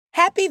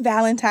Happy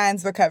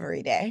Valentine's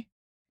Recovery Day.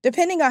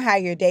 Depending on how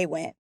your day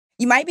went,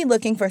 you might be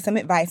looking for some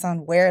advice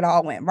on where it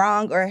all went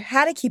wrong or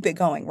how to keep it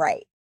going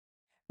right.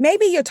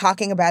 Maybe you're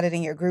talking about it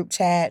in your group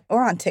chat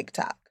or on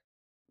TikTok.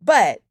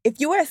 But if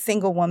you were a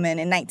single woman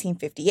in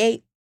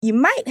 1958, you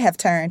might have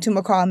turned to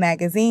McCall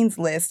Magazine's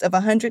list of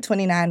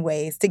 129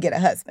 ways to get a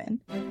husband.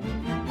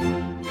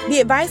 The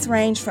advice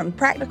ranged from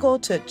practical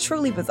to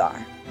truly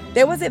bizarre.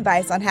 There was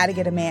advice on how to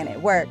get a man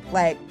at work,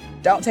 like,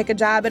 don't take a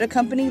job at a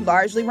company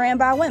largely ran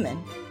by women.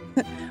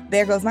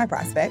 There goes my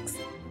prospects.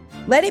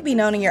 Let it be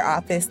known in your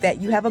office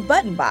that you have a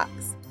button box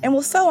and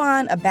will sew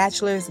on a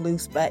bachelor's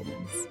loose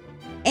buttons.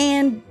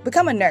 And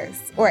become a nurse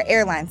or an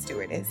airline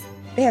stewardess.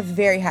 They have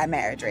very high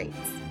marriage rates.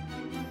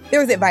 There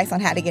was advice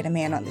on how to get a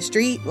man on the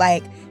street,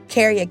 like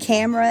carry a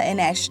camera and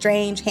ask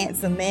strange,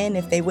 handsome men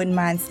if they wouldn't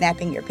mind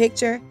snapping your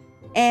picture,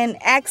 and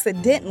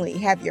accidentally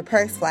have your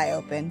purse fly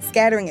open,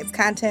 scattering its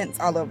contents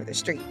all over the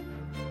street.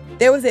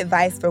 There was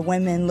advice for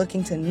women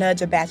looking to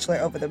nudge a bachelor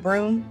over the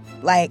broom,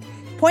 like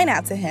point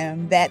out to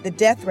him that the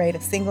death rate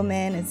of single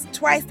men is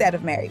twice that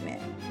of married men.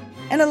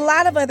 And a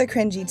lot of other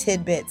cringy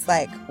tidbits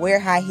like wear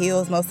high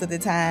heels most of the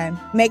time,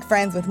 make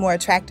friends with more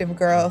attractive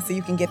girls so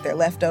you can get their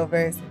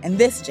leftovers, and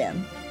this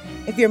gem.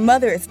 If your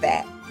mother is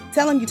fat,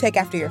 tell him you take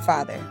after your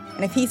father.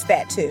 And if he's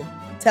fat too,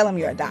 tell him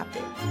you're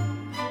adopted.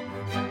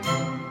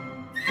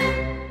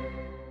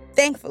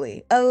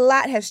 Thankfully, a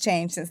lot has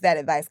changed since that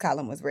advice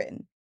column was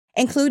written,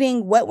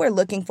 including what we're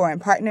looking for in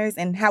partners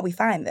and how we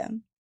find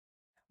them.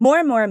 More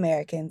and more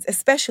Americans,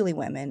 especially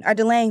women, are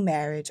delaying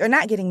marriage or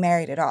not getting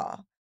married at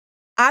all,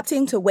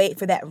 opting to wait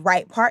for that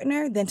right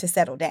partner than to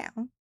settle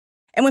down.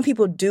 And when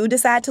people do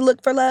decide to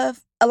look for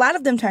love, a lot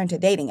of them turn to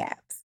dating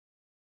apps.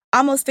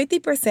 Almost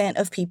 50%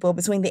 of people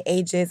between the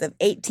ages of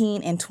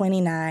 18 and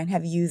 29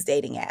 have used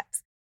dating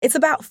apps. It's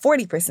about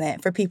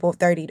 40% for people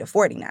 30 to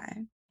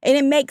 49. And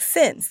it makes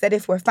sense that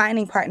if we're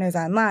finding partners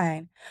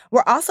online,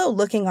 we're also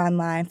looking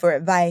online for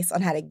advice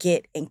on how to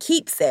get and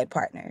keep said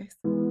partners.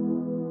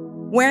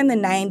 Where in the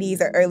 90s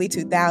or early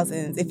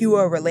 2000s, if you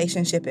were a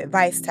relationship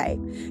advice type,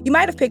 you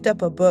might have picked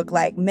up a book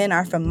like Men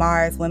Are From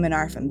Mars, Women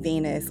Are From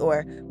Venus,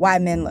 or Why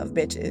Men Love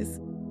Bitches.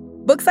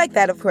 Books like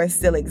that, of course,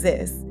 still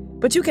exist,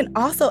 but you can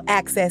also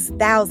access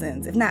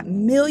thousands, if not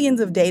millions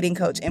of dating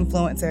coach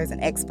influencers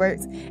and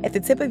experts at the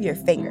tip of your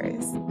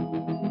fingers.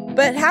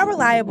 But how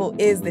reliable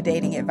is the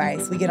dating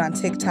advice we get on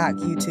TikTok,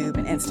 YouTube,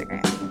 and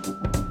Instagram?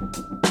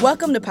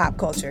 Welcome to Pop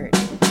Culture.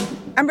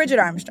 I'm Bridget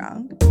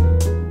Armstrong.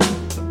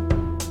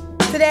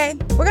 Today,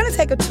 we're going to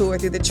take a tour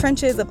through the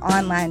trenches of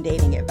online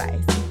dating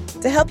advice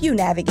to help you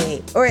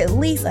navigate or at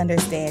least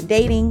understand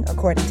dating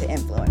according to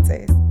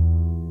influencers.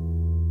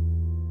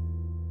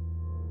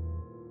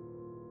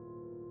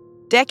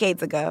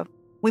 Decades ago,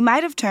 we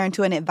might have turned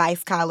to an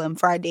advice column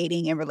for our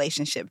dating and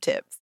relationship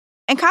tips.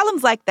 And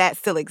columns like that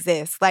still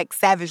exist, like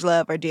Savage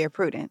Love or Dear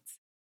Prudence.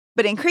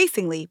 But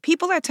increasingly,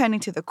 people are turning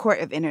to the court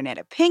of internet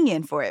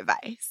opinion for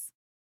advice.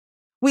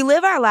 We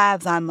live our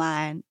lives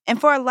online, and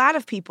for a lot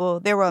of people,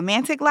 their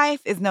romantic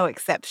life is no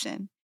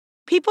exception.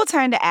 People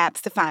turn to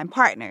apps to find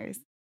partners,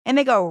 and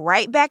they go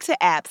right back to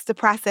apps to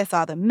process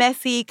all the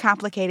messy,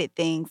 complicated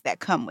things that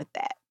come with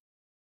that.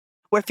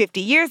 Where 50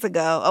 years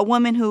ago, a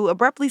woman who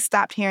abruptly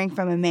stopped hearing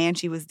from a man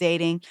she was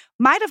dating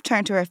might have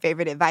turned to her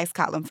favorite advice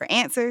column for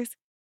answers,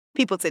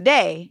 people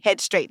today head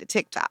straight to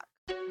TikTok.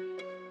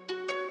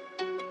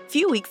 A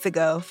few weeks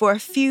ago, for a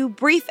few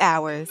brief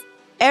hours,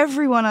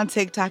 everyone on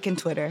TikTok and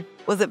Twitter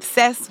was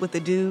obsessed with a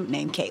dude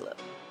named Caleb.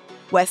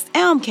 West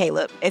Elm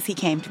Caleb, as he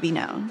came to be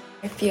known.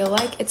 I feel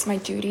like it's my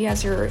duty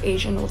as your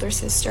Asian older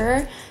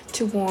sister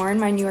to warn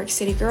my New York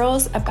City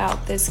girls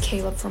about this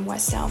Caleb from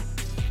West Elm.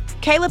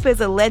 Caleb is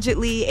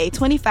allegedly a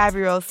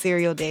 25-year-old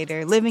serial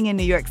dater living in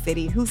New York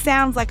City who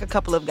sounds like a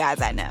couple of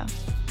guys I know.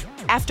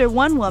 After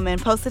one woman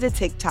posted a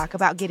TikTok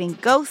about getting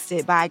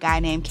ghosted by a guy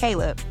named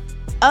Caleb,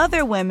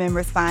 other women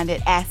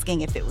responded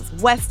asking if it was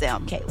West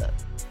Elm Caleb.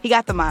 He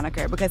got the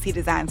moniker because he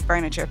designs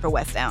furniture for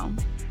West Elm.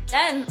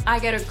 Then I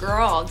get a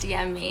girl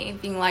DM me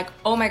being like,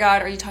 oh my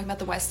God, are you talking about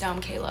the West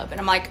Elm Caleb? And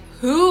I'm like,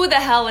 who the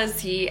hell is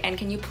he? And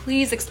can you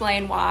please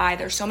explain why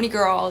there's so many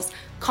girls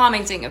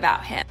commenting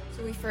about him?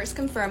 So we first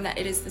confirmed that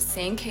it is the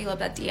same Caleb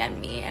that DM'd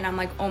me. And I'm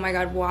like, oh my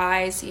God,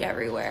 why is he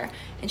everywhere?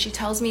 And she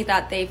tells me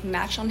that they've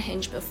matched on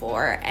Hinge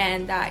before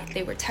and that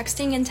they were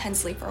texting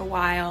intensely for a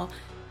while.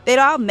 They'd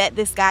all met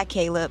this guy,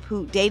 Caleb,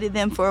 who dated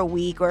them for a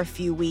week or a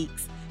few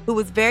weeks, who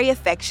was very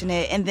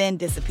affectionate and then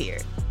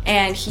disappeared.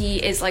 And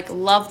he is like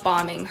love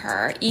bombing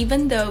her,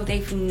 even though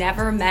they've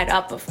never met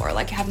up before,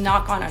 like have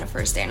not gone on a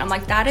first date. And I'm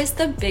like, that is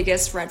the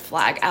biggest red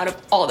flag out of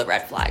all the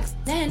red flags.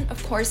 Then,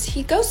 of course,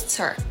 he ghosts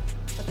her.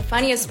 But the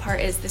funniest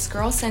part is this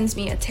girl sends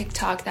me a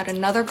TikTok that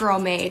another girl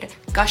made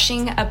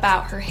gushing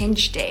about her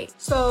Hinge date.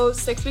 So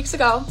 6 weeks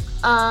ago,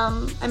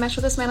 I matched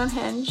with this man on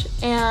Hinge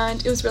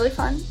and it was really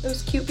fun. It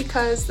was cute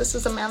because this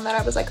was a man that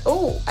I was like,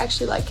 oh, I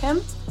actually like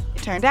him.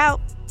 It turned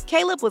out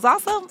Caleb was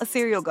also a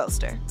serial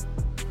ghoster.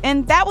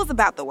 And that was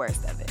about the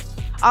worst of it.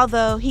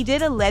 Although he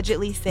did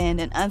allegedly send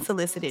an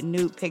unsolicited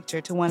nude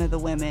picture to one of the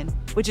women,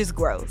 which is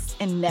gross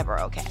and never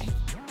okay.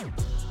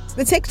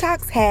 The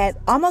TikToks had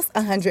almost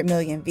 100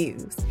 million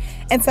views,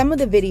 and some of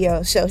the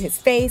videos show his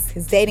face,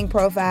 his dating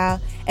profile,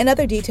 and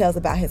other details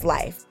about his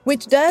life,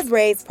 which does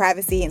raise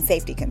privacy and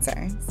safety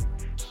concerns.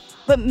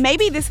 But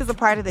maybe this is a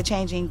part of the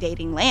changing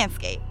dating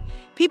landscape.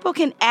 People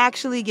can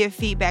actually give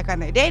feedback on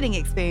their dating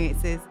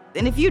experiences,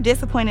 and if you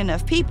disappoint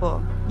enough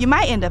people, you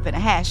might end up in a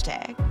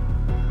hashtag.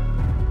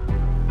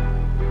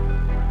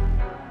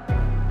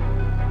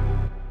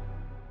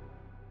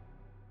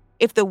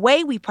 If the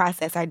way we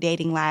process our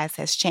dating lives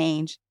has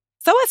changed,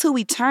 so has who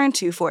we turn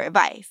to for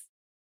advice.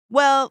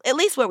 Well, at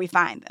least where we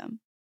find them.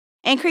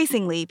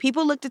 Increasingly,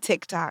 people look to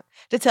TikTok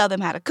to tell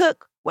them how to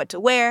cook, what to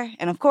wear,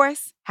 and of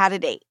course, how to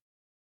date.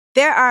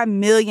 There are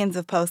millions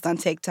of posts on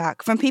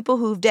TikTok from people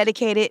who've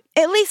dedicated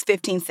at least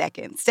 15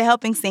 seconds to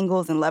helping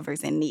singles and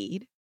lovers in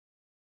need.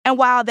 And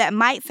while that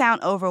might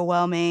sound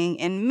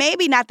overwhelming and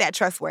maybe not that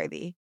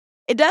trustworthy,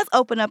 it does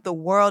open up the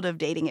world of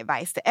dating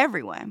advice to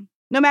everyone,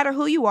 no matter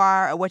who you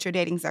are or what your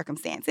dating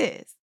circumstance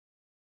is.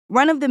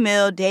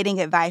 Run-of-the-mill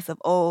dating advice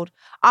of old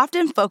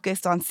often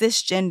focused on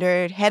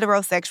cisgendered,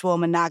 heterosexual,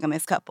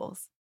 monogamous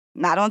couples.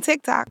 Not on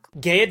TikTok.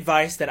 Gay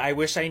advice that I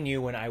wish I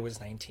knew when I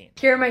was 19.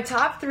 Here are my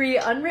top 3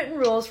 unwritten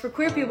rules for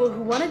queer people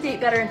who want to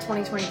date better in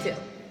 2022.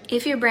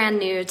 If you're brand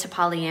new to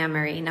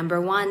polyamory, number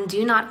 1,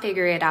 do not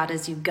figure it out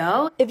as you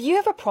go. If you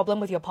have a problem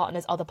with your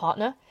partner's other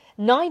partner,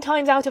 9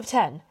 times out of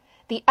 10,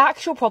 the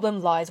actual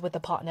problem lies with the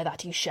partner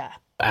that you share.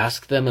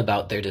 Ask them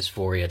about their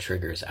dysphoria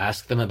triggers.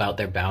 Ask them about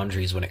their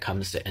boundaries when it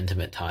comes to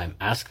intimate time.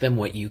 Ask them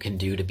what you can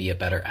do to be a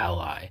better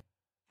ally.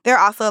 There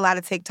are also a lot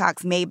of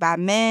TikToks made by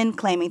men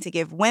claiming to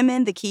give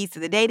women the keys to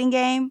the dating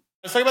game.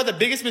 Let's talk about the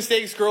biggest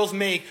mistakes girls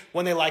make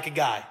when they like a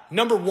guy.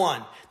 Number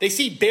 1, they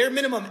see bare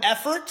minimum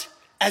effort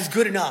as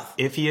good enough.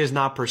 If he is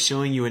not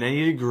pursuing you in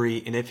any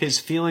degree, and if his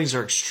feelings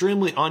are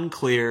extremely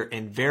unclear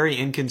and very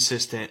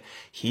inconsistent,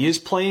 he is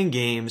playing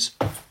games.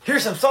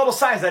 Here's some subtle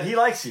signs that he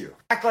likes you.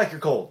 Act like you're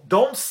cold.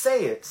 Don't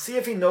say it. See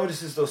if he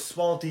notices those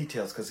small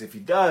details, because if he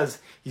does,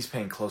 he's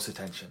paying close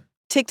attention.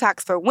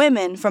 TikToks for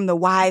women from the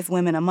wise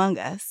women among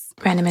us.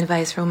 Random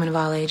advice for women of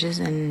all ages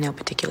in no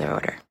particular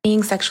order.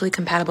 Being sexually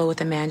compatible with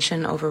a man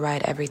shouldn't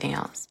override everything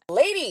else.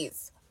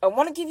 Ladies, I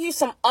want to give you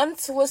some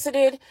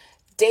unsolicited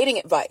dating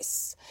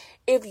advice.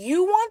 If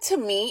you want to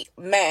meet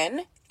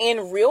men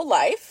in real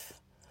life,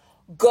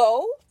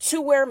 go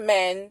to where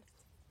men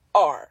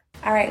are.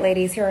 All right,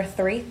 ladies, here are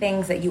 3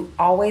 things that you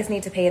always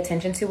need to pay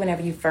attention to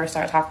whenever you first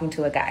start talking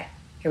to a guy.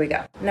 Here we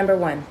go. Number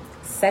 1,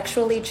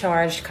 sexually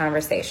charged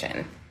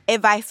conversation.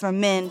 Advice from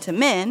men to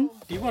men.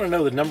 Do you want to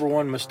know the number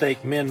 1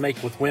 mistake men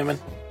make with women?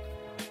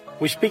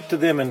 We speak to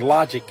them in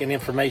logic and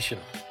information.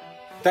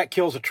 That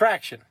kills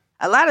attraction.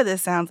 A lot of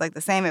this sounds like the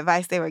same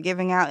advice they were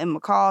giving out in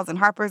McCall's and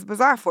Harper's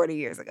Bazaar 40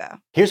 years ago.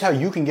 Here's how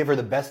you can give her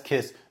the best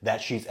kiss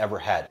that she's ever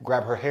had.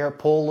 Grab her hair,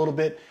 pull a little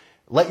bit,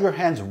 let your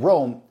hands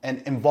roam,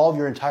 and involve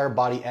your entire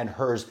body and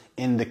hers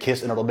in the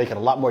kiss, and it'll make it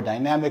a lot more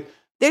dynamic.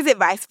 There's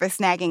advice for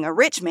snagging a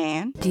rich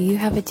man. Do you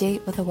have a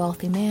date with a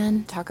wealthy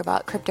man? Talk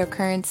about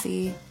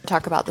cryptocurrency.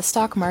 Talk about the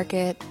stock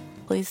market.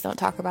 Please don't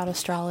talk about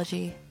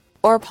astrology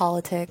or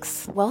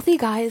politics. Wealthy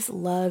guys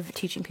love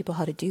teaching people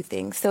how to do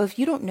things. So if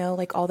you don't know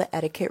like all the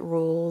etiquette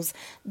rules,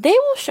 they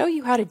will show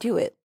you how to do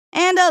it.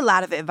 And a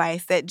lot of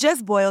advice that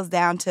just boils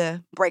down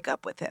to break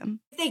up with him.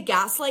 If they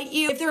gaslight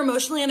you, if they're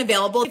emotionally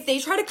unavailable, if they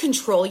try to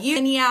control you,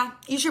 then yeah,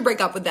 you should break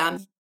up with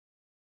them.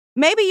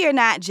 Maybe you're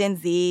not Gen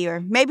Z,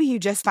 or maybe you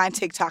just find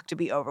TikTok to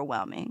be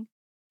overwhelming.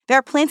 There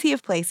are plenty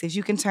of places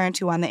you can turn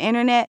to on the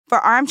internet for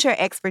armchair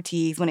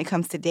expertise when it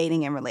comes to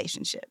dating and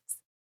relationships.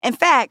 In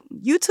fact,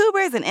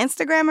 YouTubers and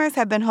Instagrammers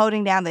have been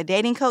holding down the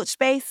dating coach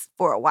space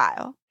for a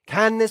while.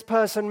 Can this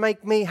person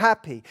make me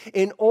happy?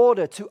 In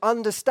order to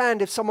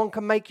understand if someone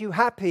can make you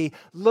happy,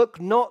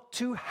 look not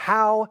to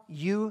how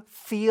you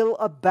feel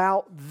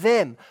about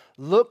them.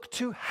 Look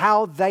to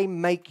how they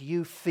make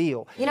you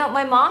feel. You know,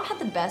 my mom had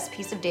the best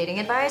piece of dating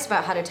advice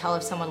about how to tell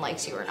if someone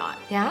likes you or not.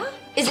 Yeah?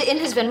 Is it in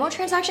his Venmo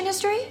transaction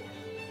history?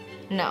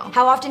 No.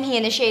 How often he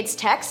initiates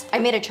text? I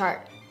made a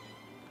chart.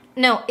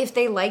 No, if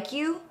they like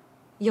you,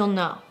 you'll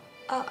know.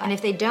 And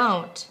if they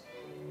don't,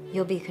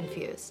 you'll be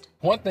confused.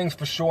 One thing's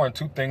for sure and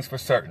 2 things for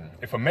certain.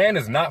 If a man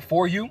is not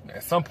for you,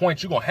 at some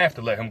point you're gonna have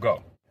to let him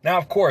go. Now,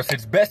 of course,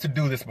 it's best to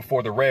do this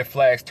before the red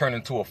flags turn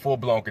into a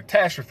full-blown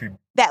catastrophe.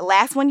 That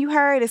last one you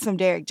heard is from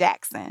Derek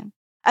Jackson,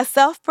 a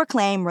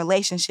self-proclaimed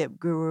relationship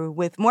guru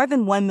with more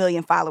than 1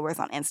 million followers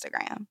on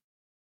Instagram.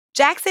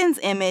 Jackson's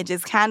image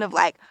is kind of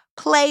like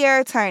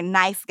player turned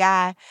nice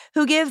guy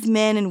who gives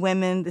men and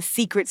women the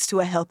secrets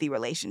to a healthy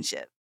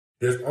relationship.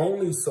 There's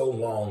only so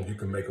long you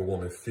can make a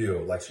woman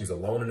feel like she's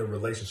alone in a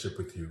relationship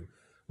with you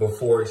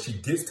before she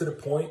gets to the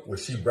point where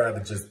she'd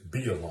rather just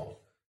be alone.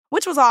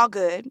 Which was all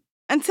good,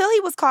 until he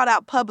was called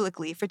out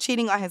publicly for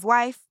cheating on his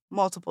wife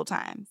multiple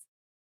times.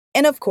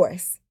 And of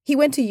course, he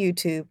went to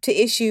YouTube to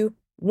issue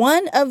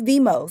one of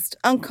the most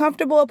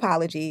uncomfortable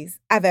apologies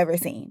I've ever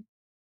seen.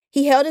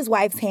 He held his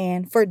wife's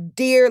hand for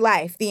dear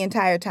life the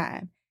entire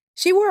time.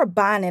 She wore a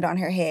bonnet on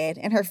her head,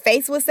 and her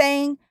face was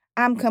saying,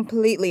 "I'm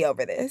completely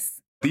over this."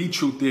 The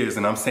truth is,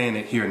 and I'm saying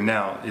it here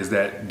now, is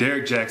that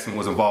Derrick Jaxn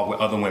was involved with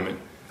other women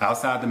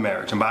outside the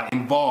marriage. And by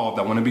involved,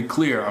 I want to be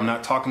clear, I'm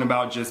not talking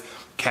about just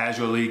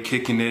casually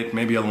kicking it,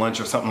 maybe a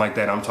lunch or something like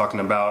that. I'm talking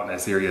about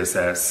as serious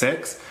as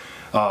sex,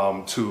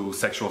 to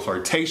sexual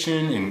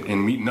flirtation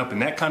and meeting up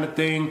and that kind of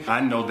thing. I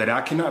know that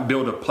I cannot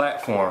build a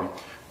platform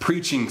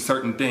preaching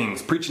certain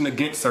things, preaching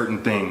against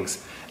certain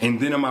things, and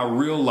then in my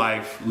real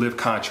life live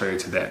contrary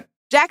to that.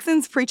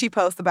 Jackson's preachy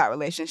post about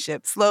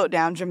relationships slowed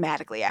down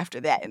dramatically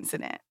after that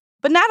incident.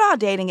 But not all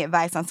dating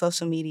advice on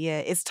social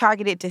media is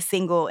targeted to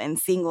single and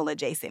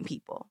single-adjacent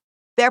people.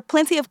 There are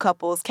plenty of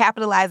couples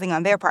capitalizing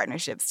on their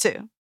partnerships,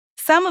 too.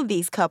 Some of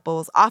these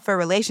couples offer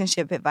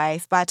relationship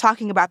advice by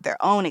talking about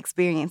their own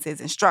experiences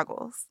and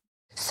struggles.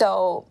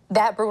 So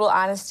that brutal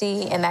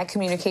honesty and that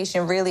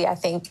communication really, I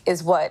think,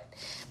 is what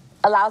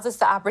allows us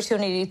the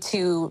opportunity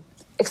to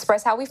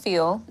express how we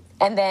feel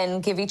and then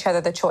give each other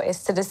the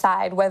choice to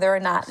decide whether or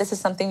not this is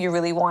something you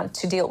really want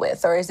to deal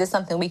with, or is this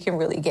something we can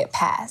really get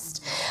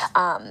past.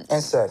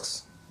 And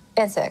sex.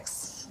 And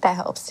sex. That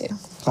helps too.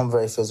 I'm a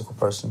very physical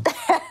person.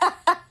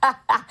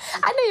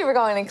 I knew you were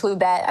going to include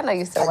that. I know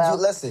you so well.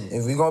 Listen,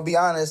 if we're going to be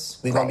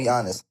honest, we're going to be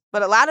honest.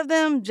 But a lot of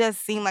them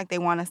just seem like they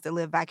want us to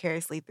live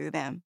vicariously through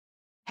them.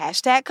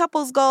 Hashtag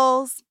couples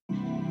goals.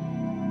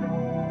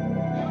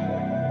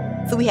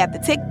 So we have the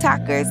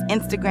TikTokers,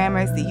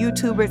 Instagrammers, the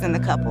YouTubers, and the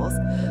couples,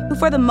 who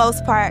for the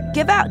most part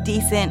give out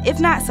decent,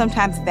 if not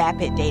sometimes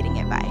vapid dating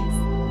advice.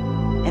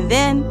 And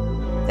then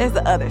there's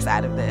the other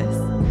side of this,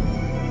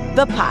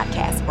 the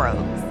podcast bros.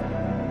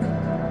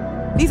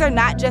 These are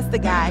not just the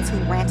guys who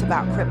rant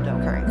about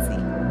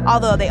cryptocurrency,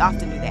 although they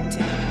often do that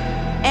too.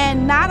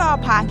 And not all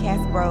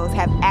podcast bros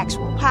have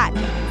actual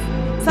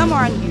podcasts. Some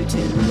are on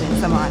YouTube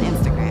and some are on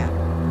Instagram.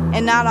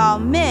 And not all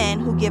men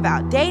who give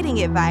out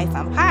dating advice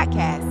on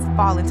podcasts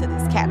fall into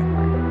this category.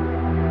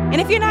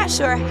 And if you're not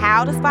sure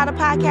how to spot a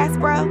podcast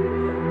bro,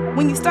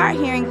 when you start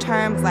hearing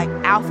terms like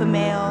alpha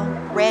male,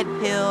 red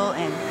pill,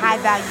 and high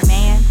value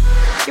man,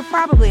 you're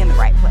probably in the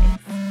right place.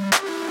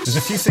 There's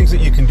a few things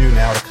that you can do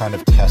now to kind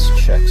of test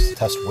chicks,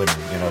 test women,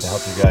 to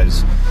help you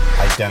guys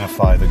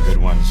identify the good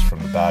ones from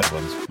the bad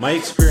ones. My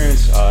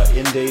experience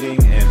in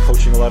dating and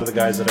coaching a lot of the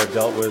guys that I've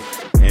dealt with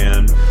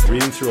and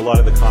reading through a lot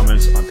of the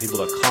comments on people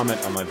that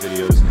comment on my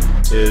videos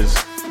is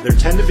there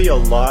tend to be a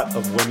lot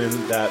of women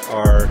that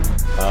are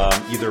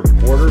either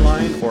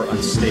borderline or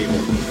unstable.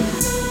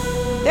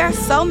 There are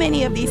so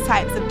many of these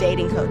types of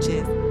dating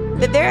coaches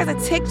that there is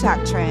a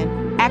TikTok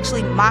trend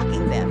actually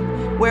mocking them,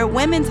 where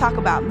women talk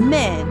about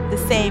men the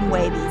same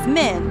way these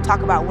men talk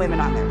about women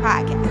on their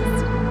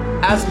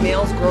podcasts. As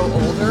males grow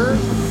older,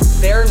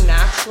 their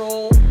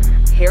natural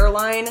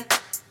hairline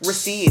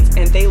recedes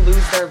and they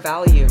lose their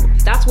value.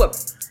 That's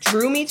what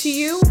drew me to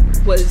you,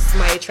 was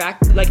my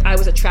I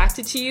was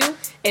attracted to you,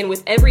 and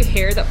with every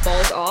hair that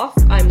falls off,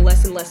 I'm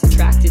less and less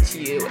attracted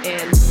to you.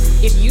 And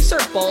if you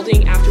start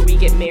balding after we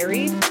get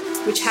married,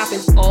 which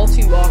happens all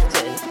too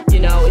often,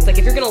 it's like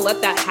if you're gonna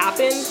let that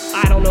happen,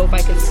 I don't know if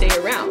I can stay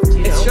around.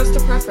 It's just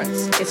a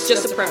preference. It's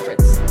just a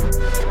preference.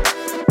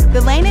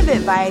 The lane of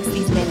advice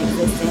these men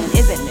exist in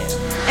isn't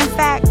new. In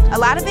fact, a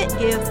lot of it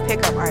gives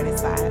pickup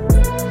artist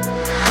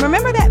vibes.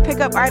 Remember that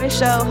pickup artist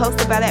show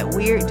hosted by that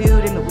weird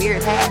dude in the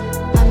weird hat?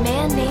 A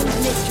man named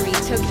Mystery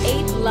took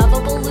 8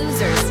 lovable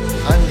losers.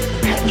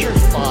 I'm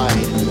petrified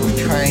of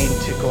trying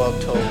to go up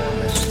to a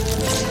woman.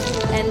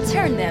 And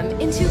turned them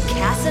into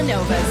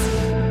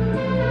Casanovas.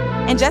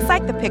 And just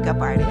like the pickup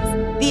artists,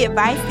 the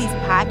advice these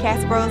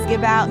podcast bros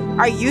give out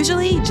are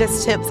usually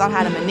just tips on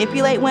how to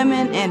manipulate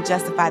women and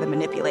justify the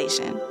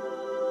manipulation.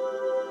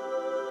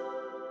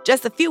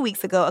 Just a few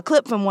weeks ago, a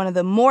clip from one of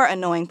the more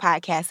annoying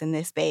podcasts in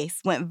this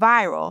space went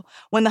viral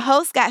when the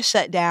host got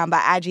shut down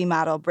by IG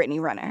model Brittany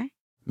Renner.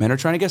 Men are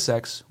trying to get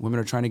sex, women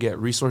are trying to get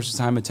resources,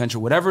 time, attention,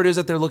 whatever it is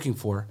that they're looking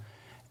for.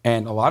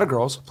 And a lot of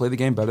girls play the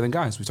game better than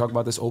guys. We talk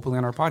about this openly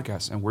on our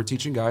podcast, and we're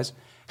teaching guys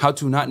how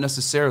to not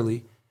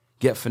necessarily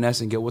get finesse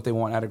and get what they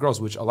want out of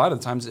girls, which a lot of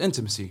the times is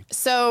intimacy.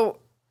 So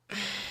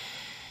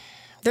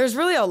there's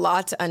really a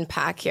lot to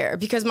unpack here,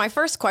 because my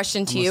first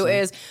question to you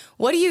is,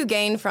 what do you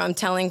gain from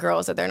telling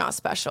girls that they're not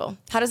special?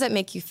 How does that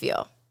make you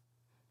feel?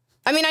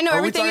 I mean, I know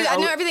everything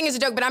is a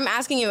joke, but I'm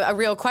asking you a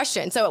real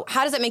question. So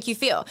how does that make you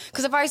feel?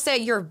 Because if I say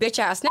you're a bitch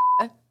ass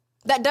nigga,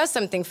 that does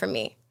something for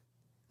me,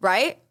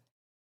 right?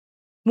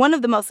 One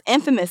of the most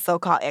infamous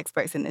so-called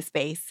experts in this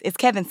space is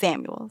Kevin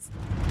Samuels.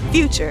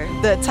 Future,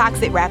 the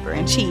toxic rapper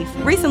in chief,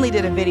 recently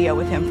did a video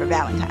with him for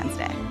Valentine's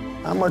Day.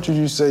 How much would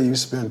you say you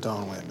spent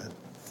on women?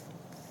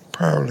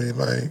 Probably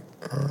around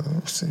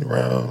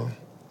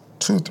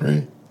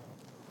 2-3.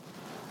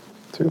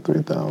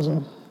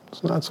 2,000-3,000.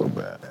 It's not so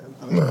bad.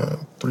 Nah,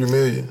 3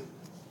 million.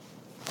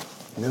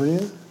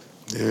 Million?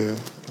 Yeah,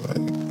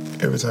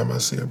 every time I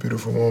see a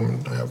beautiful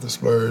woman, I have to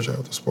splurge, I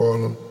have to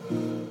spoil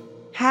them.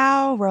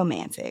 How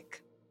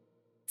romantic.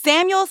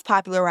 Samuels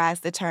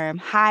popularized the term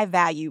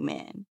high-value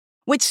men,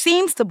 which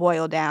seems to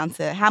boil down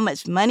to how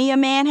much money a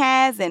man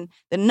has and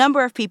the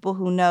number of people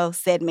who know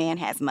said man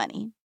has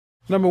money.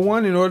 Number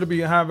one, in order to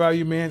be a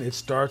high-value man, it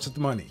starts with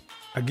money.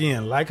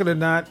 Again, like it or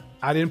not,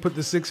 I didn't put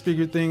the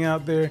 6-figure thing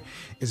out there.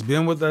 It's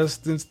been with us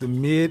since the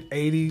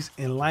mid-'80s,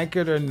 and like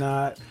it or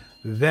not,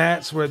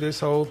 that's where this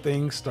whole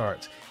thing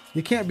starts.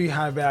 You can't be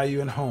high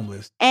value and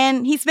homeless.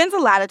 And he spends a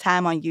lot of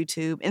time on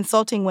YouTube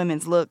insulting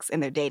women's looks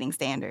and their dating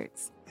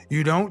standards.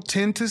 You don't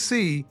tend to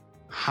see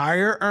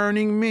higher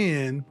earning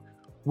men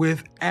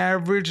with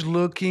average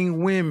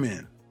looking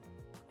women.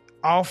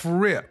 Off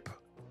rip.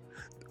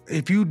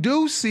 If you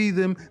do see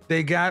them,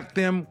 they got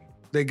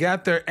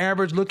their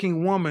average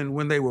looking woman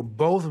when they were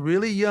both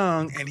really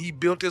young and he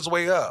built his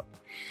way up.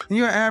 And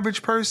you're an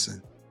average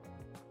person.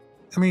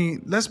 I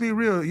mean, let's be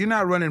real. You're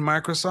not running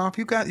Microsoft.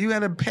 You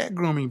got a pet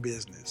grooming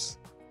business.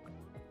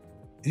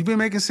 You've been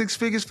making 6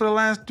 figures for the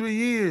last 3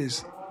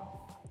 years.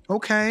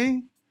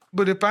 Okay.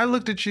 But if I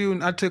looked at you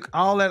and I took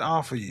all that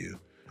off of you,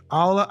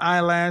 all the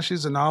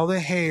eyelashes and all the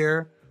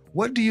hair,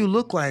 what do you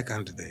look like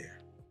under there?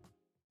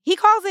 He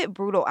calls it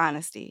brutal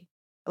honesty.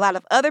 A lot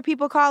of other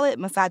people call it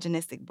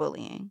misogynistic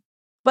bullying.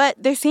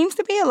 But there seems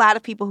to be a lot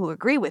of people who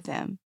agree with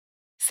him.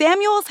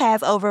 Samuels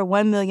has over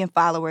 1 million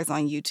followers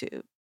on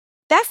YouTube.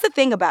 That's the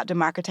thing about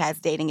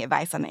democratized dating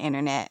advice on the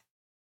internet.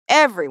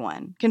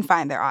 Everyone can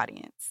find their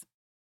audience.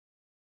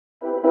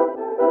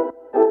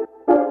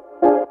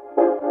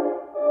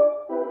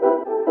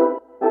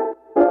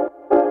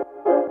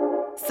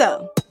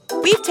 So,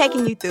 we've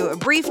taken you through a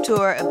brief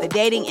tour of the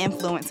dating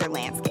influencer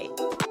landscape.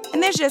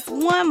 And there's just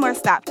one more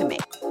stop to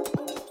make.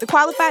 The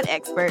qualified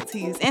experts who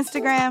use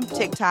Instagram,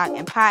 TikTok,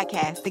 and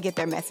podcasts to get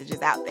their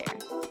messages out there.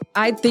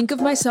 I think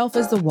of myself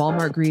as the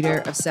Walmart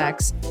greeter of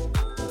sex.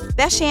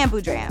 That's Shan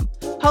Boudram,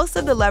 host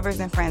of the Lovers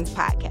and Friends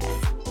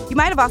podcast. You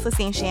might have also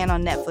seen Shan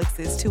on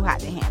Netflix's Too Hot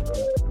to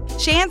Handle.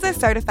 Shan's a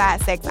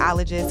certified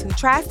sexologist who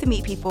tries to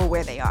meet people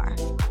where they are.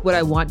 What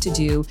I want to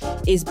do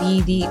is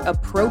be the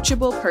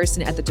approachable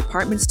person at the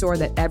department store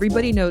that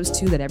everybody knows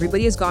to, that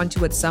everybody has gone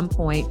to at some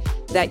point,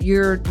 that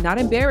you're not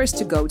embarrassed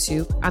to go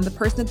to. I'm the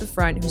person at the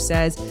front who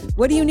says,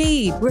 what do you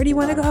need? Where do you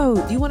want to go?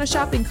 Do you want a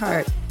shopping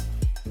cart?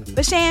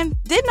 But Shan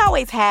didn't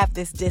always have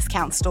this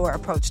discount store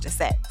approach to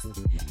sex.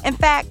 In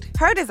fact,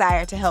 her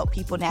desire to help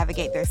people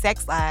navigate their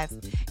sex lives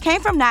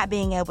came from not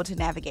being able to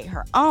navigate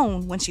her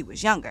own when she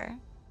was younger.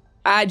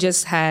 I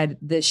just had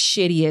the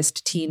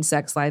shittiest teen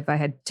sex life. I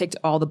had ticked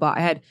all the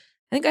I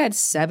think I had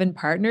 7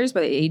 partners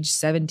by the age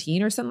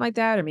 17 or something like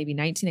that, or maybe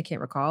 19, I can't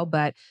recall.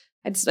 But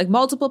I had like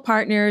multiple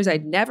partners.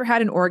 I'd never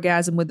had an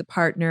orgasm with the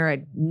partner.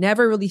 I'd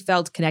never really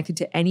felt connected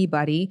to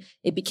anybody.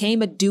 It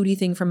became a duty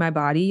thing for my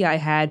body. I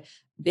had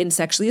been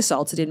sexually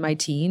assaulted in my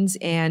teens,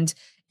 and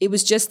it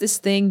was just this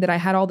thing that I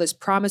had all this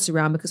promise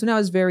around because when I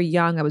was very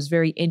young, I was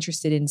very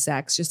interested in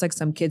sex, just like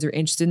some kids are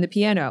interested in the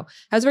piano.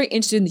 I was very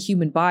interested in the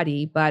human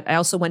body, but I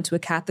also went to a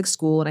Catholic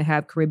school and I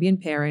have Caribbean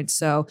parents.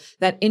 So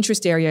that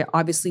interest area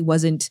obviously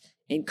wasn't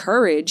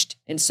encouraged.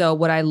 And so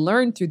what I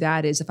learned through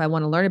that is if I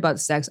want to learn about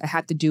sex, I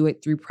have to do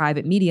it through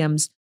private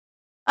mediums.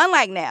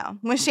 Unlike now,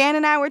 when Shan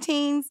and I were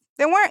teens,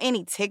 there weren't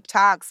any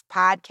TikToks,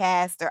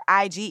 podcasts, or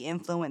IG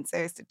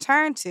influencers to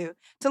turn to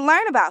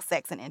learn about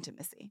sex and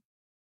intimacy.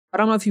 I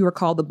don't know if you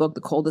recall the book,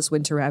 The Coldest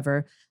Winter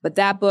Ever, but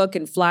that book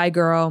and Fly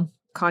Girl,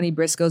 Connie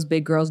Briscoe's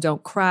Big Girls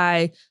Don't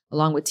Cry,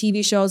 along with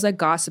TV shows like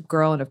Gossip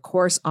Girl and, of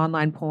course,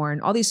 online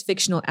porn, all these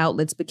fictional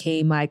outlets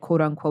became my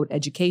quote-unquote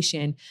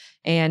education.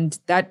 And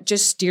that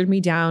just steered me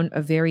down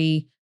a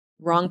very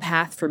wrong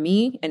path for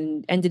me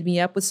and ended me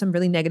up with some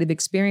really negative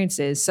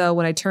experiences. So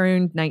when I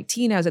turned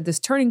 19, I was at this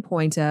turning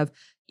point of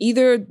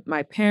either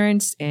my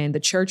parents and the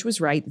church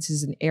was right, this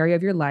is an area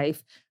of your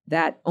life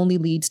that only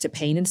leads to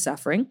pain and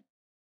suffering,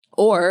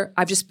 or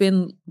I've just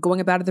been going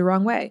about it the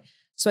wrong way.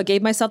 So I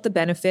gave myself the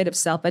benefit of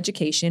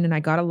self-education and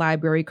I got a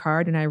library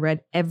card and I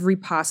read every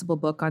possible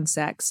book on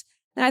sex.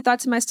 And I thought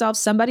to myself,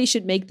 somebody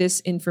should make this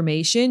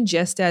information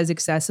just as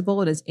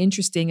accessible and as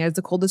interesting as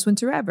The Coldest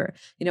Winter Ever,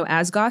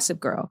 as Gossip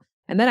Girl.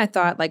 And then I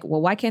thought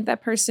well, why can't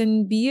that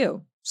person be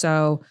you?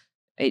 So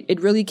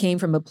it really came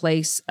from a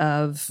place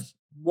of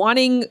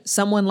wanting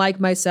someone like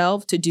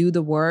myself to do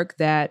the work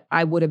that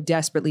I would have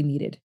desperately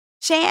needed.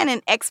 Shan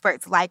and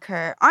experts like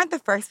her aren't the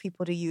first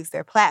people to use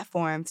their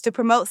platforms to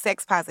promote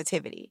sex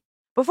positivity.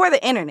 Before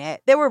the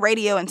internet, there were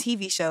radio and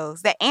TV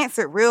shows that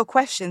answered real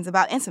questions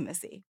about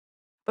intimacy.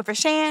 But for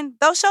Shan,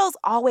 those shows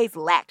always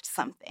lacked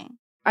something.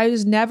 I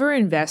was never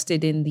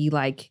invested in the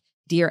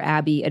Dear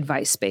Abby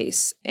advice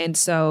space. And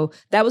so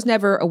that was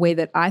never a way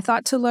that I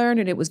thought to learn.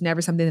 And it was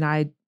never something that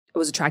I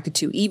was attracted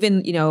to.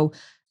 Even,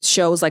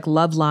 shows like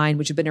Loveline,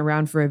 which have been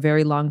around for a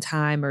very long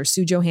time, or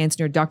Sue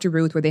Johansson or Dr.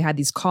 Ruth, where they had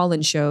these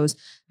call-in shows.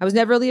 I was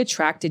never really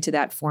attracted to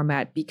that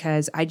format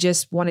because I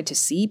just wanted to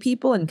see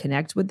people and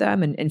connect with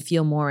them and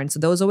feel more. And so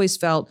those always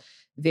felt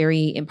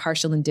very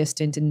impartial and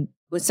distant. And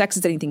with sex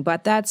is anything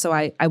but that. So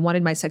I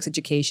wanted my sex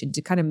education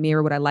to kind of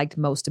mirror what I liked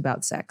most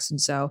about sex. And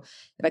so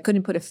if I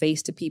couldn't put a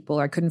face to people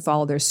or I couldn't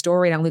follow their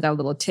story and I only got a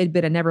little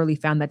tidbit, I never really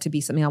found that to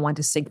be something I wanted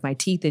to sink my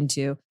teeth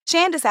into.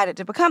 Shan decided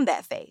to become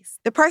that face,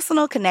 the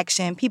personal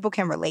connection people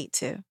can relate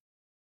to.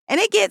 And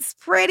it gets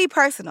pretty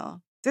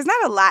personal. There's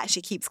not a lot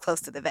she keeps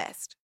close to the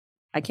vest.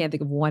 I can't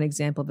think of one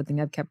example of a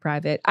thing I've kept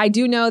private. I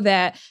do know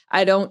that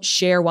I don't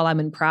share while I'm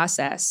in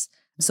process.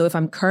 So if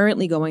I'm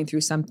currently going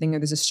through something or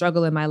there's a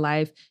struggle in my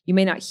life, you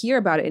may not hear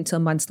about it until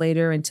months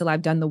later, until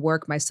I've done the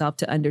work myself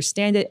to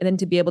understand it and then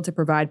to be able to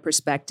provide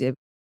perspective.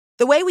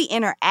 The way we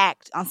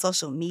interact on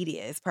social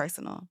media is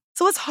personal.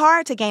 So it's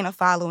hard to gain a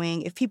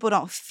following if people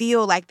don't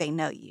feel like they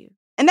know you.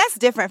 And that's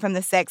different from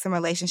the sex and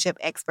relationship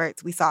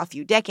experts we saw a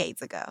few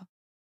decades ago.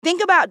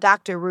 Think about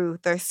Dr.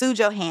 Ruth or Sue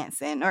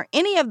Johansson or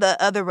any of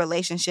the other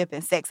relationship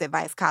and sex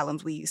advice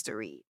columns we used to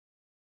read.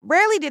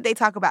 Rarely did they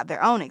talk about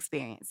their own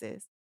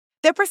experiences.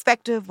 Their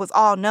perspective was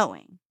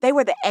all-knowing. They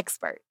were the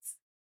experts.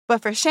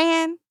 But for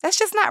Shan, that's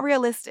just not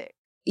realistic.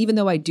 Even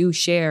though I do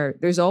share,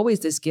 there's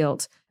always this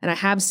guilt. And I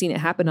have seen it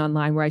happen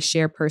online where I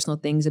share personal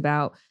things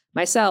about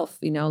myself,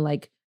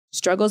 like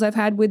struggles I've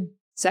had with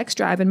sex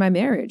drive in my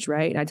marriage,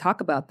 right? And I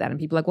talk about that. And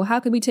people are like, well, how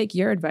can we take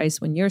your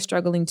advice when you're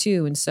struggling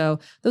too? And so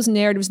those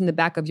narratives in the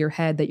back of your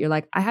head that you're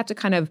like, I have to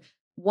kind of,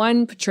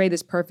 one, portray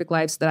this perfect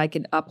life so that I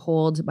can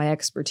uphold my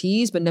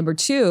expertise. But number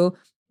two,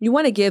 you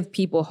want to give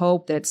people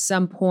hope that at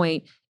some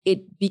point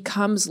it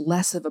becomes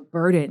less of a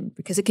burden,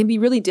 because it can be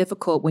really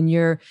difficult when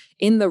you're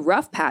in the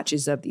rough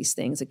patches of these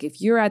things. Like if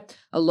you're at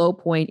a low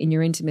point in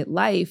your intimate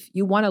life,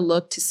 you want to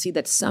look to see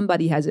that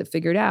somebody has it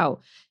figured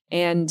out.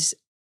 And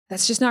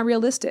that's just not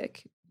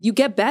realistic. You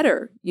get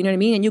better, you know what I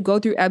mean? And you go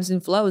through ebbs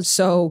and flows.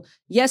 So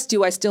yes,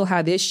 do I still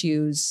have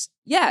issues?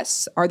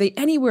 Yes. Are they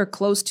anywhere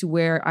close to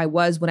where I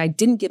was when I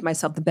didn't give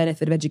myself the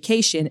benefit of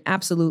education?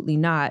 Absolutely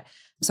not.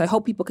 So I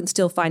hope people can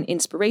still find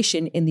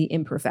inspiration in the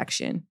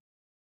imperfection.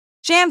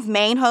 Shan's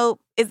main hope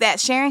is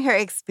that sharing her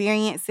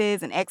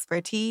experiences and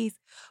expertise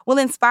will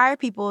inspire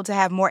people to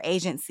have more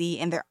agency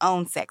in their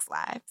own sex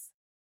lives.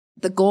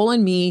 The goal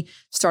in me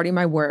starting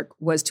my work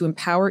was to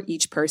empower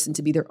each person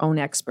to be their own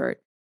expert.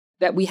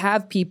 That we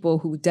have people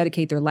who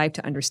dedicate their life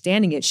to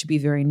understanding it should be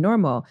very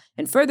normal.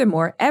 And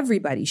furthermore,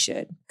 everybody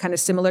should. Kind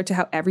of similar to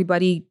how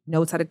everybody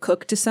knows how to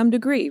cook to some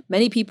degree.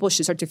 Many people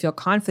should start to feel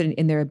confident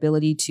in their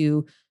ability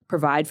to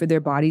provide for their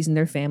bodies and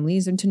their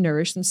families and to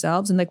nourish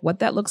themselves and like what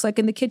that looks like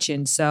in the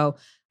kitchen. So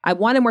I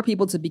wanted more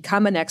people to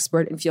become an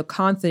expert and feel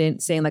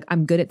confident saying like,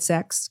 I'm good at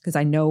sex because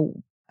I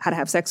know how to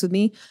have sex with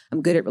me.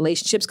 I'm good at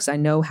relationships because I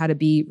know how to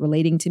be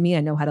relating to me.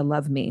 I know how to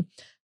love me.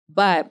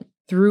 But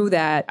through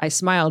that, I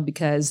smiled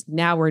because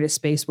now we're at a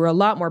space where a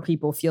lot more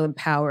people feel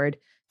empowered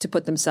to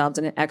put themselves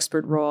in an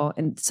expert role.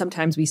 And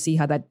sometimes we see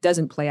how that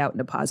doesn't play out in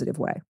a positive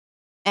way.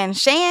 And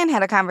Shan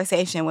had a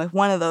conversation with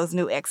one of those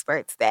new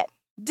experts that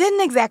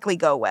didn't exactly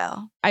go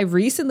well. I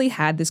recently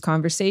had this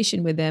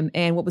conversation with him,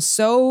 and what was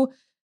so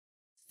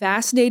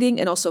fascinating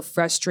and also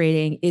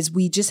frustrating is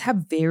we just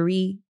have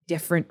very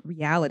different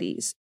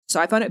realities. So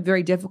I found it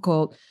very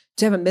difficult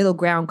to have a middle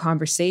ground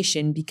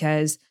conversation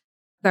because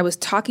I was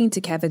talking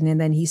to Kevin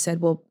and then he said,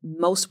 well,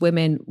 most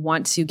women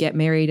want to get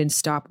married and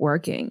stop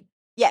working.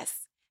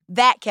 Yes,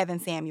 that Kevin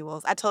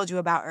Samuels I told you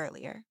about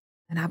earlier.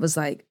 And I was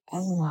like,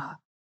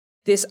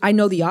 I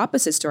know the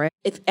opposite story.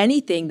 If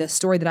anything, the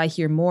story that I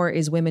hear more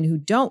is women who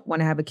don't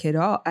want to have a kid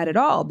at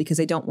all because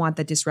they don't want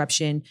that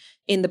disruption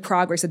in the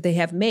progress that they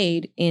have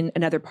made in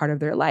another part of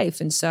their life.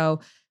 And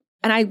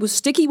I was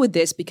sticky with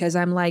this because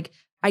I'm like,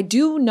 I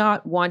do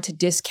not want to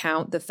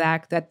discount the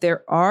fact that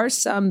there are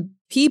some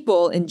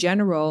people in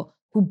general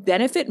who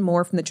benefit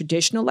more from the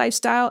traditional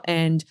lifestyle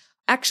and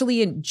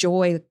actually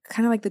enjoy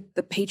kind of like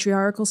the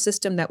patriarchal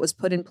system that was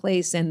put in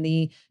place and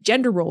the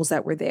gender roles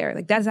that were there.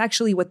 Like that's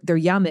actually what their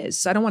yum is.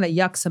 So I don't want to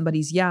yuck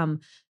somebody's yum,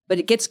 but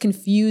it gets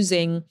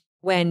confusing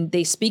when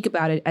they speak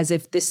about it as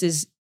if this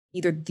is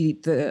either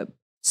the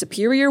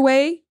superior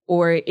way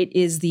or it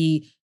is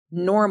the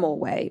normal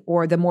way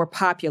or the more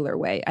popular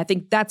way. I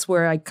think that's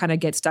where I kind of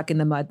get stuck in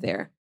the mud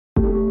there.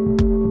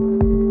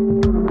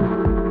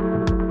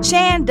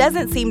 Shan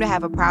doesn't seem to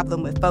have a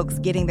problem with folks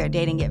getting their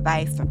dating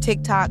advice from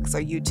TikToks or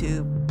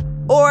YouTube,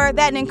 or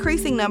that an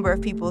increasing number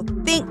of people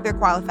think they're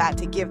qualified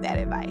to give that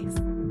advice.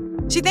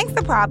 She thinks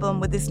the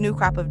problem with this new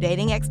crop of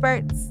dating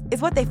experts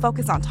is what they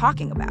focus on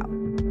talking about.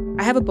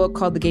 I have a book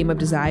called The Game of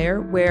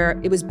Desire, where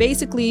it was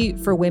basically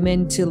for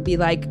women to be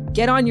like,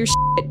 get on your shit.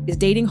 Is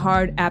dating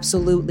hard?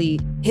 Absolutely.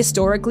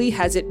 Historically,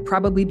 has it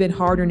probably been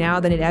harder now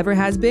than it ever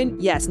has been?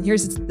 Yes. And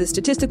here's the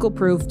statistical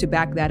proof to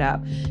back that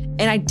up.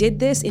 And I did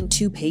this in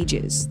 2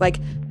 pages. Like,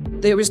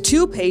 there was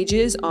 2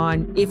 pages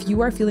on if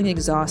you are feeling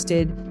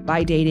exhausted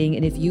by dating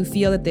and if you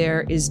feel that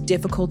there is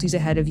difficulties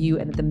ahead of you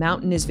and that the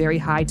mountain is very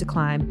high to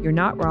climb, you're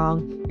not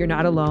wrong, you're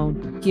not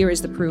alone. Here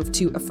is the proof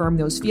to affirm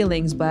those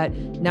feelings, but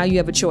now you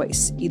have a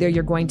choice. Either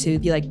you're going to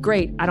be like,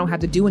 great, I don't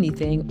have to do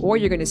anything, or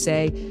you're going to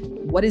say,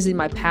 what is in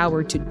my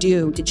power to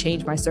do to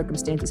change my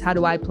circumstances? How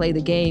do I play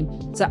the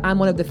game? So I'm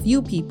one of the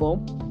few people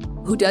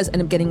who does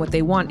end up getting what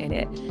they want in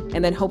it.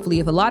 And then hopefully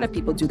if a lot of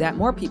people do that,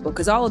 more people,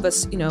 because all of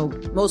us,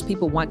 most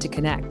people want to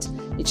connect.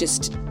 It's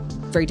just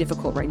very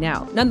difficult right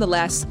now.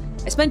 Nonetheless,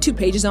 I spent 2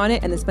 pages on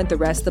it and then spent the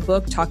rest of the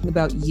book talking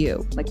about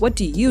you. Like, what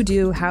do you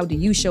do? How do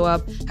you show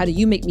up? How do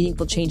you make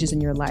meaningful changes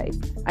in your life?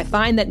 I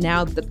find that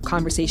now the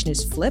conversation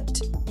is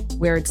flipped,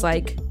 where it's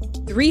like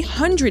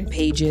 300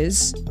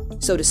 pages,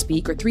 so to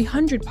speak, or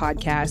 300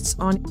 podcasts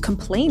on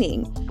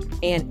complaining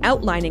and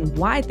outlining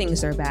why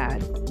things are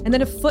bad. And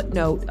then a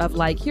footnote of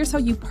like, here's how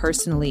you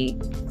personally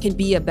can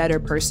be a better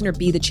person or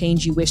be the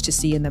change you wish to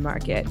see in the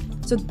market.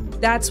 So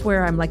that's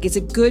where I'm like, is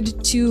it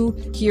good to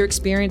hear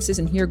experiences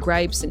and hear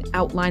gripes and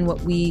outline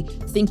what we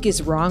think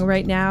is wrong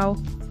right now?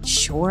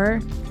 Sure.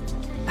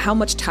 How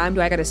much time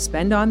do I got to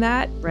spend on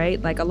that,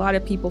 right? Like a lot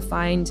of people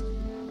find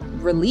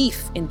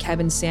relief in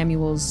Kevin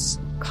Samuels'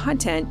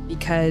 content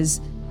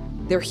because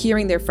they're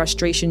hearing their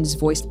frustrations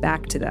voiced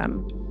back to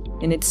them.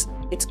 And it's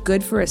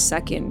good for a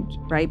second,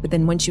 right? But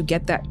then once you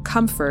get that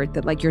comfort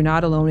that like you're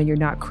not alone and you're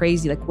not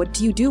crazy, like what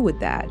do you do with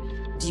that?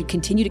 Do you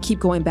continue to keep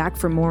going back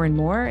for more and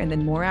more and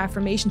then more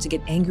affirmations to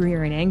get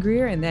angrier and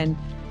angrier? And then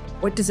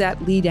what does that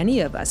lead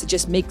any of us? It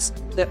just makes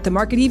the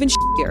market even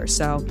shittier.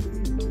 So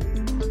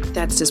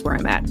that's just where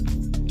I'm at.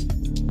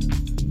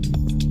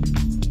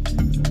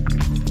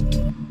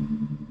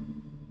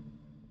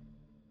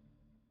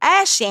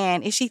 I asked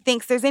Shan if she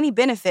thinks there's any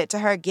benefit to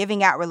her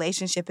giving out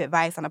relationship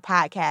advice on a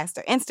podcast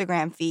or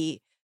Instagram feed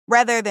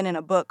rather than in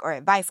a book or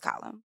advice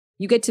column.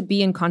 You get to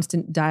be in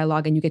constant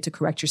dialogue and you get to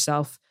correct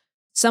yourself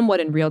somewhat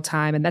in real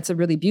time. And that's a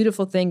really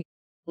beautiful thing.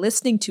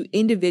 Listening to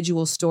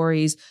individual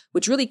stories,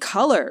 which really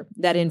color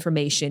that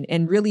information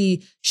and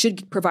really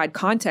should provide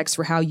context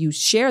for how you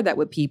share that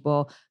with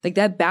people, like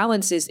that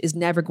balance is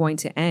never going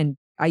to end.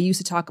 I used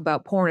to talk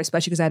about porn,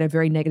 especially because I had a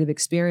very negative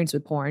experience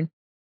with porn.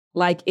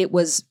 Like it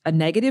was a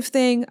negative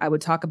thing. I would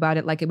talk about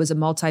it like it was a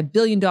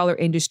multi-billion-dollar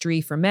industry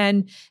for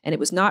men and it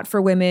was not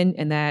for women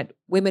and that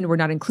women were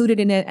not included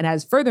in it. And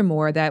as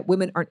furthermore, that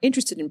women aren't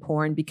interested in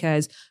porn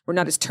because we're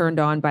not as turned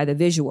on by the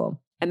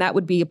visual. And that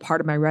would be a part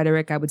of my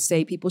rhetoric. I would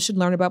say people should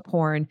learn about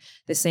porn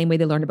the same way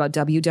they learn about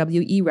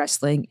WWE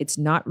wrestling. It's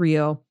not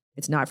real.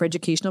 It's not for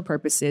educational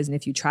purposes. And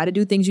if you try to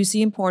do things you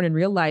see in porn in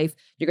real life,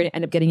 you're going to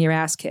end up getting your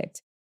ass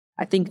kicked.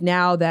 I think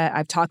now that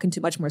I've talked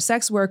to much more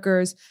sex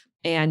workers,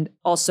 and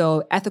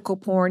also ethical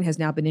porn has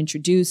now been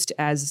introduced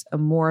as a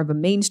more of a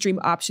mainstream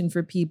option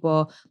for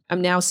people.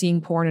 I'm now seeing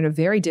porn in a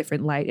very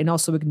different light and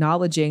also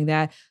acknowledging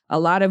that a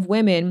lot of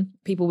women,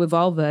 people with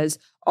vulvas,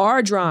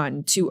 are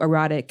drawn to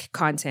erotic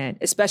content,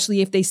 especially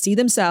if they see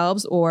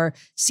themselves or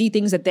see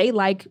things that they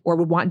like or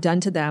would want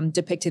done to them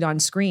depicted on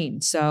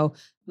screen. So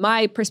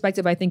my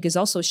perspective, I think, is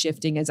also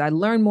shifting as I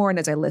learn more and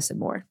as I listen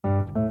more.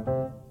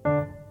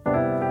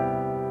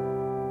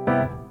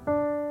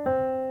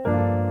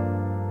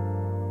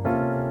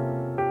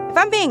 If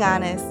I'm being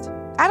honest,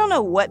 I don't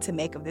know what to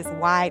make of this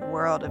wide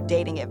world of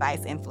dating advice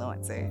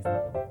influencers.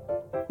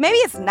 Maybe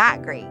it's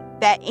not great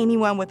that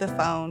anyone with a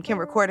phone can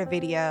record a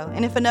video,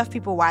 and if enough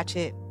people watch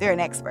it, they're an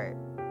expert.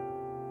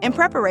 In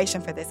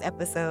preparation for this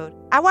episode,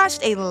 I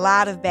watched a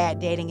lot of bad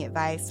dating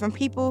advice from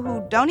people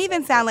who don't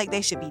even sound like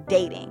they should be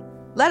dating,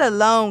 let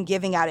alone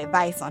giving out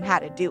advice on how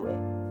to do it.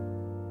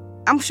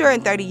 I'm sure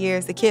in 30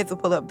 years, the kids will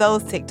pull up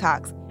those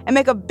TikToks and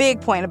make a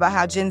big point about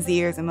how Gen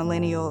Zers and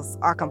millennials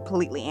are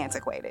completely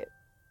antiquated.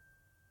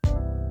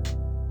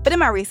 But in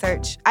my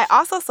research, I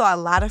also saw a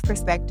lot of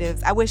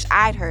perspectives I wish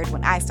I'd heard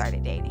when I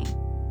started dating.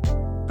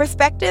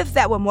 Perspectives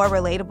that were more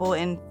relatable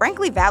and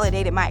frankly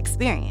validated my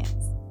experience.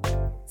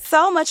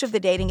 So much of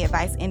the dating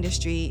advice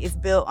industry is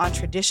built on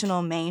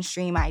traditional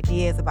mainstream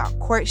ideas about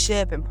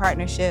courtship and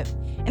partnership,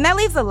 and that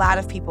leaves a lot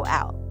of people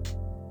out.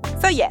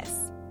 So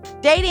yes,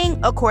 dating,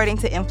 according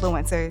to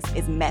influencers,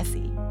 is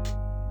messy.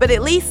 But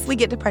at least we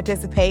get to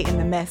participate in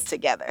the mess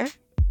together.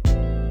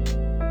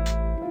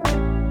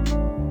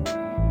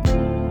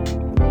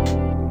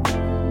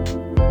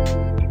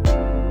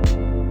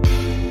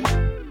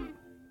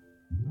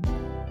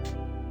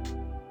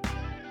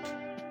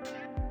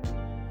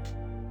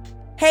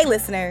 Hey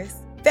listeners,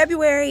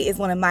 February is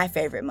one of my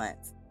favorite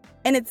months.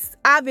 And it's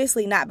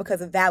obviously not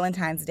because of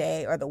Valentine's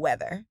Day or the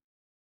weather.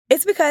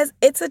 It's because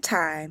it's a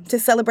time to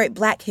celebrate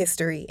Black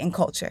history and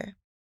culture.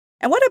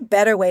 And what a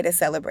better way to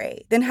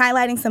celebrate than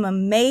highlighting some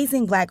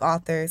amazing Black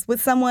authors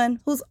with someone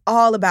who's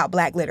all about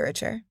Black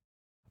literature.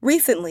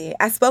 Recently,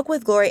 I spoke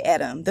with Glory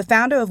Edom, the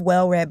founder of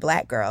Well Read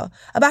Black Girl,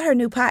 about her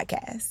new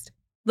podcast.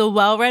 The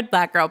Well Read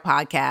Black Girl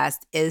podcast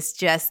is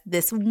just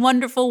this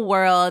wonderful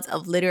world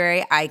of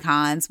literary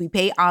icons. We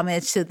pay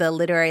homage to the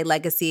literary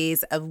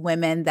legacies of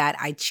women that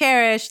I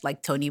cherish,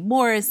 like Toni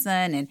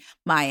Morrison and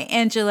Maya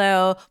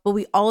Angelou, but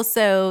we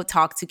also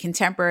talk to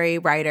contemporary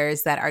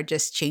writers that are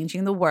just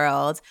changing the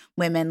world,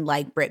 women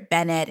like Britt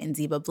Bennett and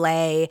Ziba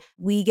Blay.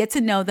 We get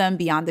to know them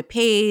beyond the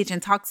page and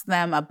talk to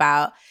them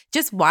about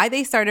just why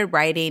they started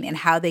writing and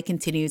how they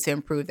continue to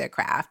improve their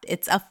craft.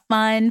 It's a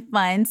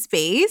fun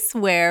space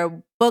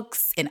where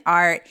books and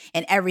art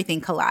and everything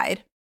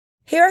collide.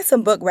 Here are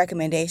some book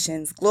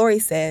recommendations Glory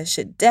says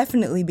should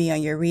definitely be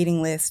on your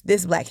reading list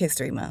this Black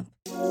History Month.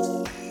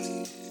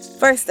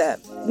 First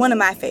up, one of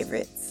my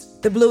favorites,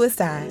 The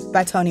Bluest Eye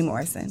by Toni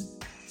Morrison.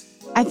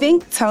 I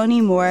think Toni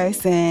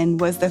Morrison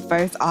was the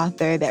first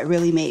author that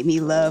really made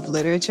me love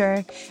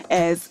literature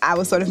as I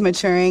was sort of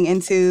maturing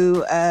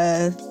into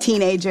a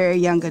teenager,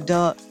 young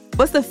adult.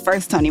 What's the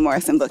first Toni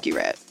Morrison book you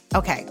read?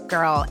 Okay,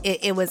 girl,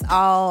 it was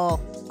all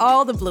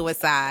The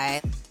Bluest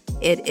Eye.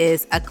 It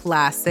is a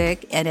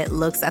classic, and it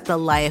looks at the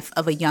life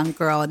of a young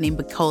girl named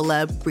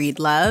Nicola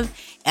Breedlove.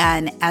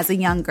 And as a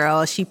young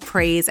girl, she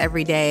prays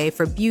every day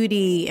for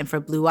beauty and for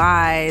blue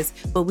eyes,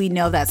 but we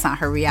know that's not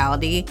her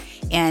reality.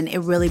 And it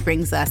really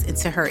brings us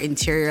into her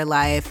interior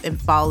life and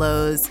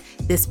follows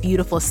this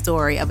beautiful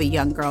story of a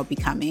young girl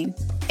becoming.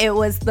 It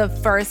was the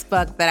first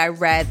book that I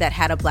read that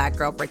had a Black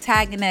girl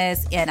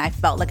protagonist, and I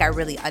felt like I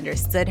really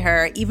understood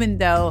her, even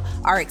though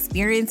our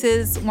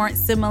experiences weren't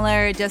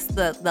similar. Just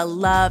the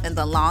love and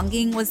the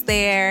longing was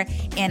there,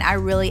 and I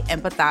really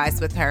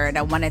empathized with her, and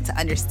I wanted to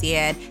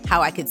understand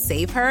how I could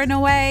save her in a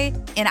way.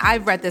 And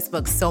I've read this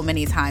book so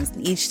many times,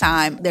 and each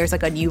time there's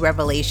like a new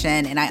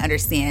revelation, and I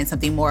understand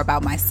something more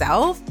about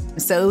myself.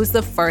 So it was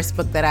the first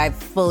book that I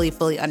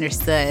fully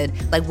understood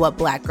like what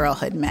Black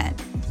girlhood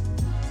meant.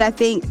 I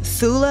think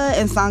Sula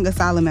and Song of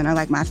Solomon are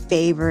like my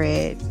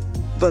favorite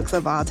books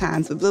of all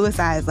time. So Bluest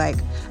Eye is like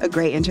a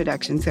great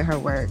introduction to her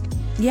work.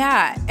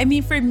 Yeah, I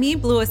mean, for me,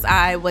 Bluest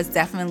Eye was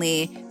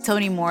definitely,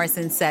 Toni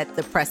Morrison set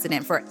the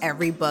precedent for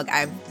every book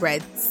I've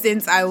read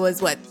since I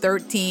was,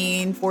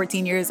 13,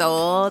 14 years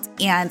old.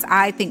 And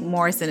I think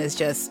Morrison is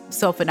just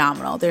so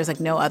phenomenal. There's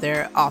like no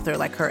other author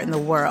like her in the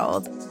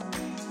world.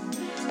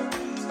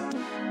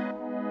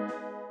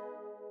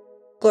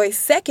 Glory's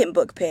second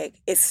book pick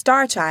is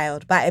Star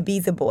Child by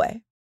Ibiza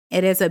Boy.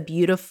 It is a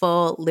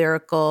beautiful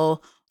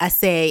lyrical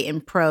essay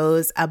in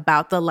prose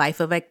about the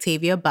life of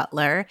Octavia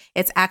Butler.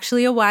 It's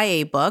actually a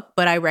YA book,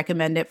 but I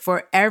recommend it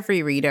for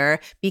every reader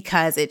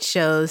because it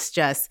shows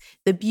just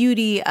the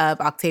beauty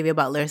of Octavia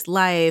Butler's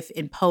life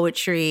in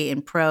poetry,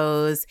 in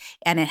prose,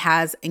 and it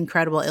has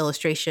incredible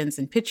illustrations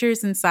and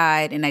pictures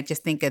inside. And I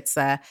just think it's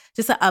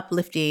just an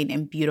uplifting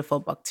and beautiful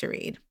book to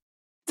read.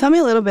 Tell me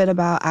a little bit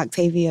about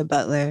Octavia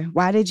Butler.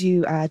 Why did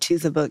you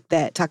choose a book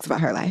that talks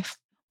about her life?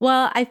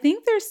 Well, I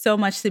think there's so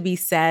much to be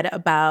said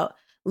about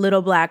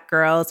little Black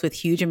girls with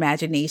huge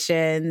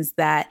imaginations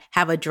that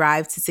have a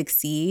drive to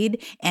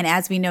succeed. And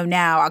as we know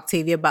now,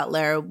 Octavia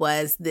Butler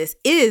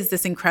is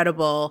this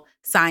incredible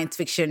science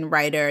fiction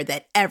writer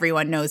that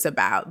everyone knows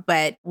about.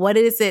 But what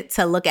is it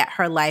to look at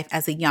her life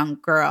as a young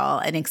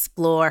girl and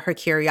explore her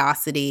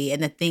curiosity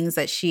and the things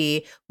that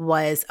she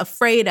was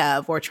afraid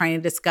of or trying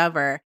to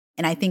discover?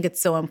 And I think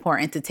it's so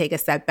important to take a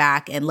step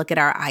back and look at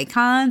our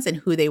icons and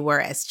who they were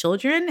as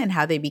children and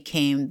how they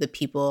became the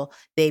people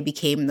they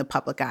became in the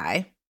public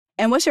eye.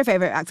 And what's your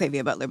favorite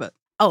Octavia Butler book?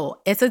 Oh,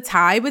 it's a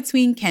tie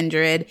between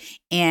Kindred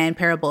and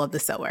Parable of the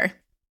Sower.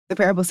 The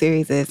Parable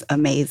series is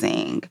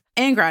amazing.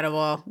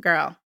 Incredible,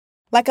 girl.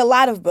 Like a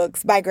lot of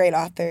books by great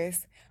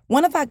authors,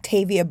 one of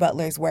Octavia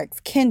Butler's works,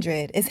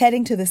 Kindred, is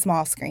heading to the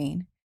small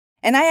screen.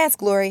 And I asked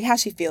Glory how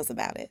she feels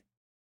about it.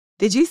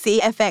 Did you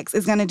see FX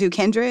is going to do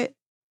Kindred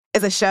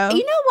as a show?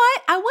 You know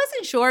what? I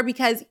wasn't sure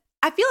because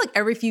I feel like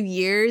every few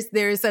years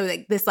there's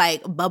this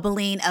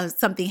bubbling of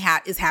something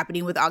is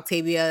happening with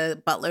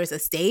Octavia Butler's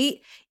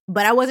estate,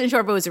 but I wasn't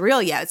sure if it was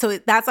real yet. So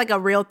that's like a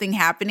real thing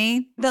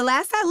happening. The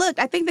last I looked,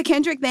 I think the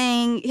Kindred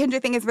thing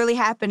is really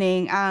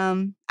happening.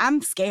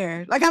 I'm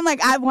scared.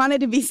 I want it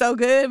to be so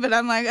good, but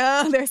I'm like,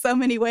 oh, there's so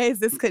many ways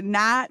this could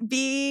not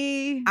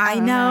be. I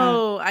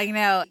know.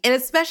 And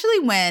especially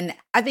when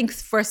I think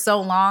for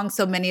so long,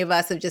 so many of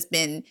us have just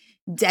been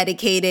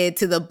dedicated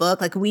to the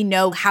book. Like we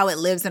know how it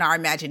lives in our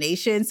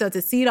imagination. So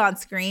to see it on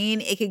screen,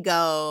 it could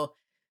go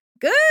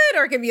good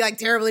or it could be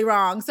terribly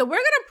wrong. So we're going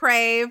to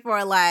pray for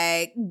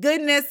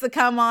goodness to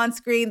come on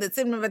screen, the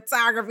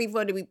cinematography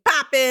for it to be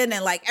popping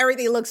and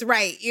everything looks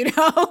right,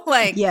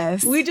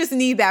 Yes. We just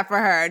need that for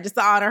her, just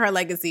to honor her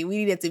legacy. We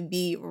need it to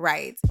be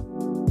right.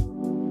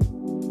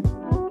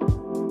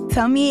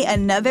 Tell me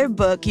another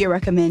book you're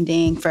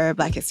recommending for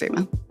Black History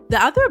Month.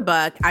 The other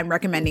book I'm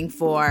recommending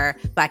for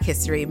Black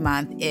History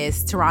Month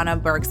is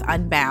Tarana Burke's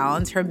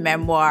Unbound. Her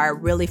memoir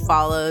really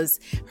follows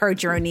her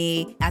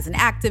journey as an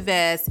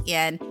activist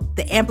and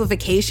the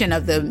amplification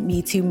of the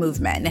Me Too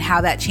movement and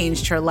how that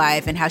changed her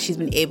life and how she's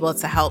been able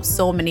to help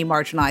so many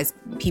marginalized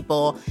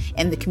people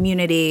in the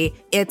community.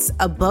 It's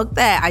a book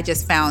that I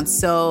just found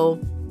so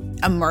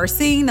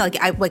immersing.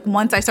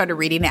 Once I started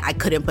reading it, I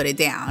couldn't put it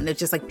down. It's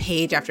just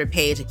page after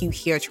page. You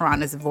hear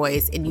Tarana's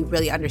voice and you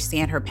really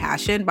understand her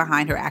passion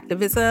behind her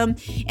activism.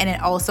 And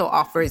it also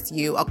offers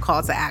you a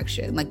call to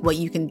action, what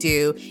you can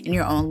do in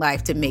your own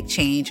life to make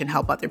change and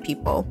help other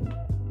people.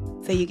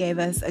 So you gave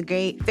us a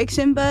great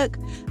fiction book,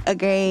 a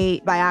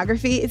great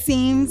biography, it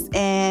seems,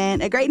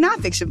 and a great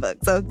nonfiction book.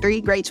 So 3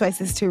 great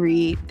choices to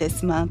read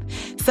this month.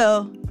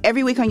 So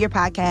every week on your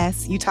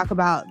podcast, you talk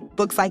about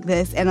books like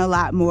this and a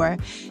lot more.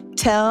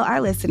 Tell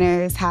our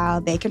listeners how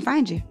they can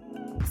find you.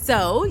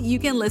 So you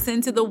can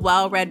listen to the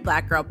Well-Read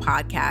Black Girl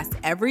podcast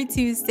every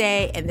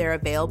Tuesday, and they're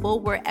available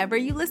wherever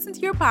you listen to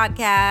your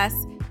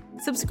podcasts.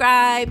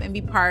 Subscribe and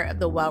be part of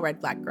the Well-Read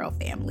Black Girl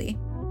family.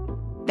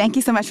 Thank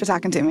you so much for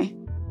talking to me.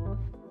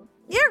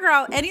 Yeah,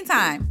 girl,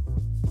 anytime.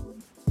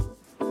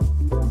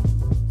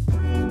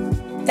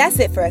 That's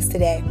it for us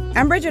today.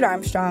 I'm Bridget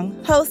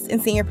Armstrong, host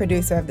and senior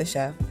producer of the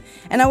show,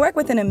 and I work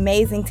with an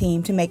amazing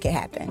team to make it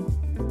happen.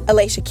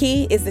 Alicia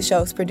Key is the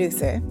show's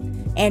producer.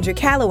 Andrew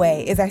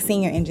Calloway is our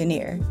senior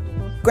engineer.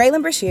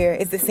 Graylin Brashear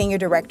is the Senior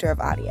Director of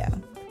Audio.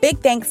 Big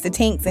thanks to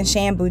Tinks and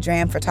Shan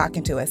Boudram for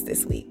talking to us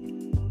this week.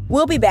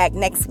 We'll be back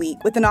next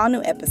week with an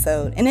all-new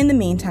episode, and in the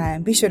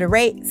meantime, be sure to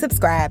rate,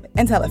 subscribe,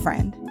 and tell a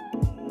friend.